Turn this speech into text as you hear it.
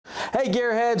Hey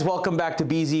Gearheads, welcome back to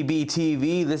BZB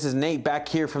TV. This is Nate back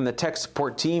here from the tech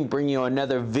support team bringing you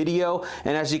another video.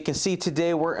 And as you can see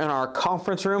today, we're in our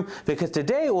conference room because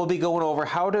today we'll be going over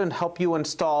how to help you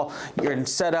install and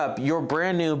set up your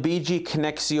brand new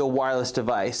BG-Connexio wireless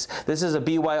device. This is a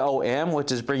BYOM,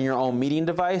 which is bring your own meeting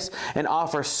device, and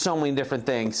offers so many different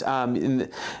things.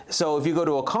 So if you go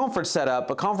to a conference setup,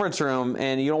 a conference room,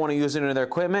 and you don't want to use any of their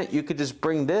equipment, you could just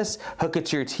bring this, hook it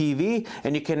to your TV,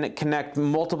 and you can connect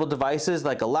multiple devices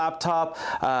like a laptop,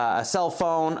 a cell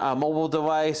phone, a mobile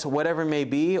device, whatever it may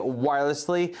be,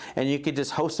 wirelessly, and you could just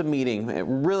host a meeting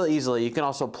really easily. You can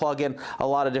also plug in a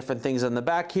lot of different things in the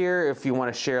back here if you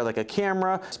want to share like a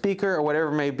camera, speaker, or whatever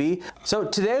it may be. So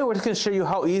today we're just going to show you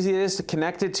how easy it is to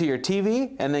connect it to your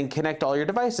TV and then connect all your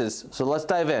devices. So let's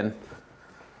dive in.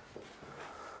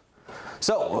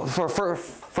 So for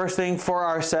first thing for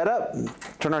our setup,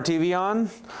 turn our TV on.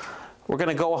 We're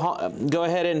going to go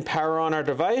ahead and power on our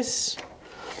device.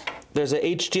 There's a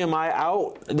HDMI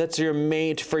out. That's your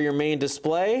for your main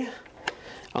display.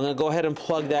 I'm going to go ahead and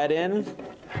plug that in,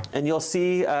 and you'll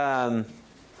see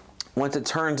once it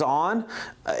turns on,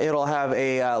 it'll have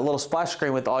a little splash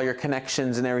screen with all your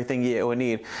connections and everything you would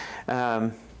need.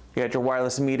 You got your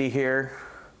wireless media here.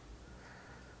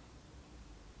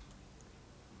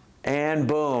 And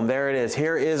boom, there it is.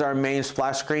 Here is our main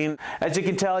splash screen. As you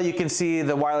can tell, you can see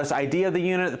the wireless ID of the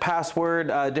unit, the password,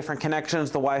 different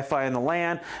connections, the Wi-Fi and the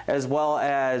LAN, as well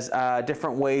as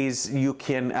different ways you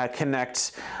can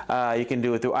connect. You can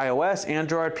do it through iOS,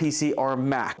 Android, PC, or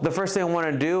Mac. The first thing I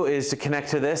want to do is to connect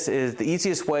to this. The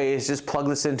easiest way is just plug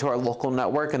this into our local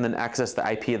network and then access the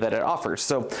IP that it offers.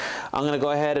 So I'm going to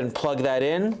go ahead and plug that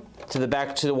in to the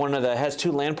back to one of the, has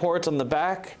two LAN ports on the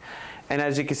back. And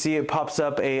as you can see, it pops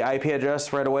up a IP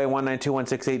address right away,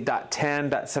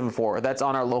 192.168.10.74. That's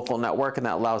on our local network, and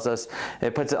that allows us,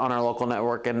 it puts it on our local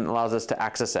network and allows us to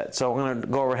access it. So I'm going to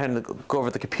go ahead and go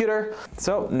over the computer.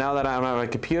 So now that I'm on my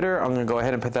computer, I'm going to go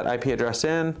ahead and put that IP address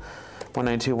in,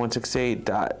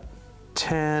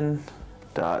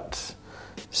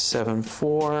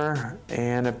 192.168.10.74,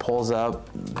 and it pulls up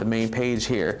the main page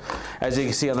here. As you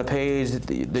can see on the page,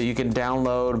 you can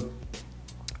download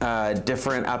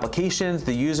different applications,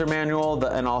 the user manual,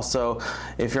 and also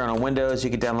if you're on a Windows,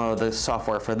 you can download the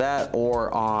software for that,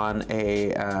 or on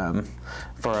a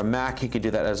for a Mac, you could do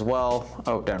that as well.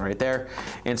 Oh, down right there.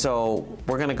 And so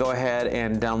we're going to go ahead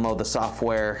and download the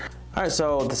software. All right,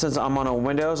 so since I'm on a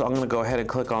Windows, I'm going to go ahead and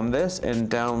click on this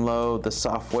and download the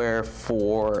software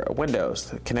for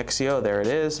Windows. Connexio, there it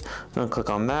is. I'm going to click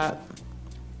on that.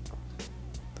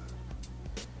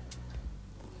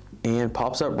 And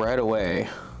pops up right away.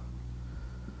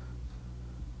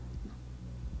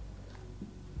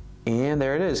 And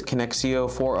there it is, Connexio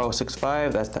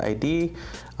 4065, that's the ID.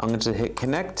 I'm going to hit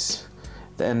connect.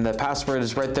 And the password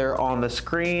is right there on the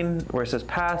screen where it says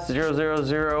pass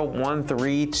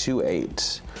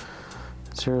 0001328.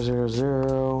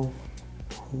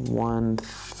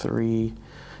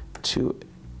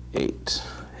 0001328.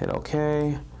 Hit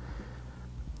OK.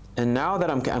 And now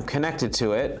that I'm connected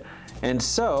to it, and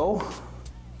so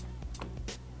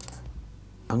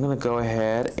I'm going to go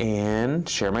ahead and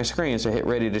share my screen. So hit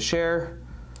ready to share,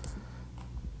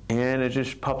 and it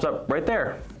just pops up right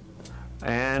there.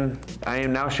 And I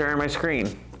am now sharing my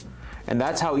screen. And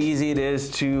that's how easy it is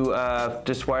to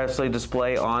just wirelessly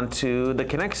display onto the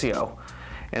Connexio.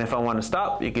 And if I want to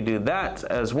stop, you could do that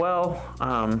as well.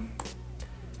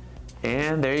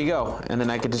 And there you go. And then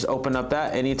I could just open up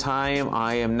that anytime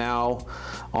I am now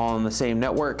on the same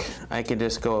network. I can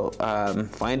just go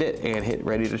find it and hit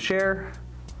ready to share.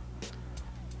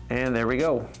 And there we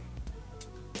go.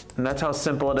 And that's how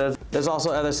simple it is. There's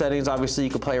also other settings, obviously, you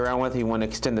can play around with. You want to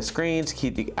extend the screens,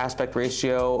 keep the aspect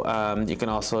ratio. You can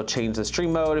also change the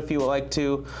stream mode if you would like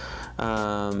to.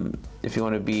 If you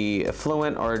want to be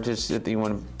fluent, or just if you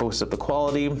want to boost up the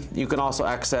quality. You can also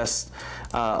access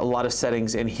a lot of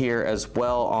settings in here as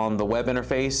well on the web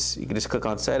interface. You can just click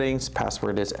on settings,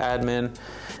 password is admin.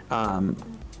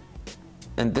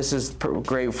 And this is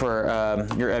great for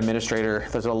your administrator.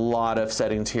 There's a lot of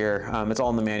settings here. It's all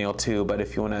in the manual too, but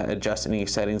if you want to adjust any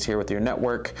settings here with your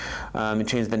network, and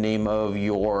change the name of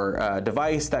your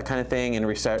device, that kind of thing, and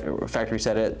factory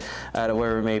reset it to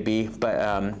wherever it may be.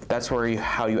 But that's where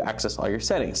how you access all your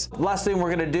settings. Last thing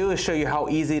we're going to do is show you how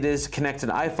easy it is to connect an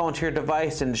iPhone to your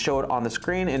device and show it on the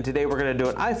screen. And today we're going to do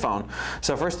an iPhone.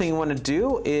 So first thing you want to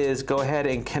do is go ahead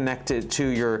and connect it to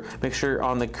your, make sure you're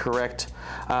on the correct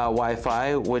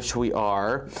Wi-Fi, which we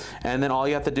are, and then all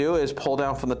you have to do is pull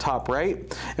down from the top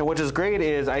right. And which is great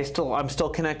is I'm still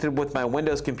connected with my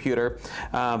Windows computer,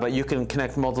 but you can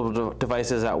connect multiple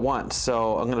devices at once.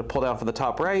 So I'm going to pull down from the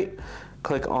top right,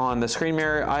 click on the screen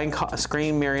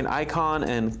mirroring icon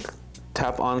and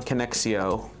tap on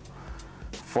Connexio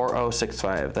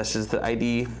 4065. That's just the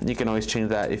ID. You can always change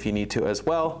that if you need to as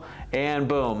well. And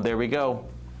boom, there we go.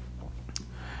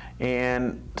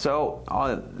 And so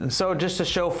just to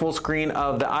show full screen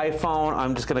of the iPhone,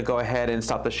 I'm just gonna go ahead and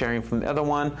stop the sharing from the other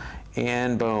one.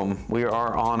 And boom, we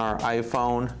are on our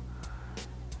iPhone.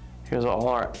 Here's all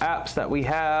our apps that we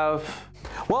have.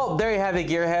 Well, there you have it,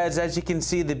 Gearheads. As you can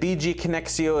see, the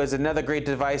BG-Connexio is another great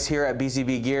device here at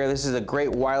BZB Gear. This is a great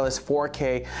wireless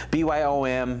 4K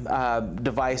BYOM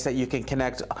device that you can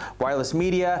connect wireless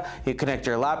media. You connect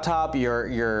your laptop,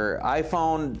 your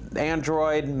iPhone,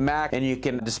 Android, Mac, and you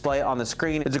can display it on the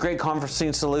screen. It's a great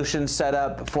conferencing solution set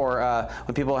up for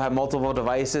when people have multiple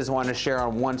devices, want to share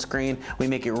on one screen. We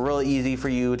make it really easy for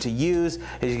you to use.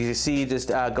 As you can see, just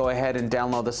go ahead and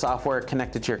download the software,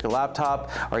 connect it to your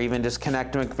laptop, or even just connect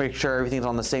to make sure everything's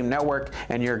on the same network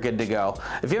and you're good to go.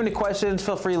 If you have any questions,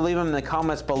 feel free to leave them in the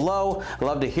comments below. I'd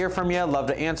love to hear from you. I'd love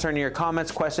to answer any of your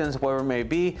comments, questions, whatever it may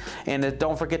be. And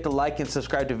don't forget to like and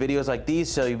subscribe to videos like these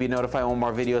so you'll be notified when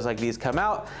more videos like these come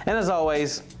out. And as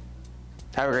always,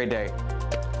 have a great day.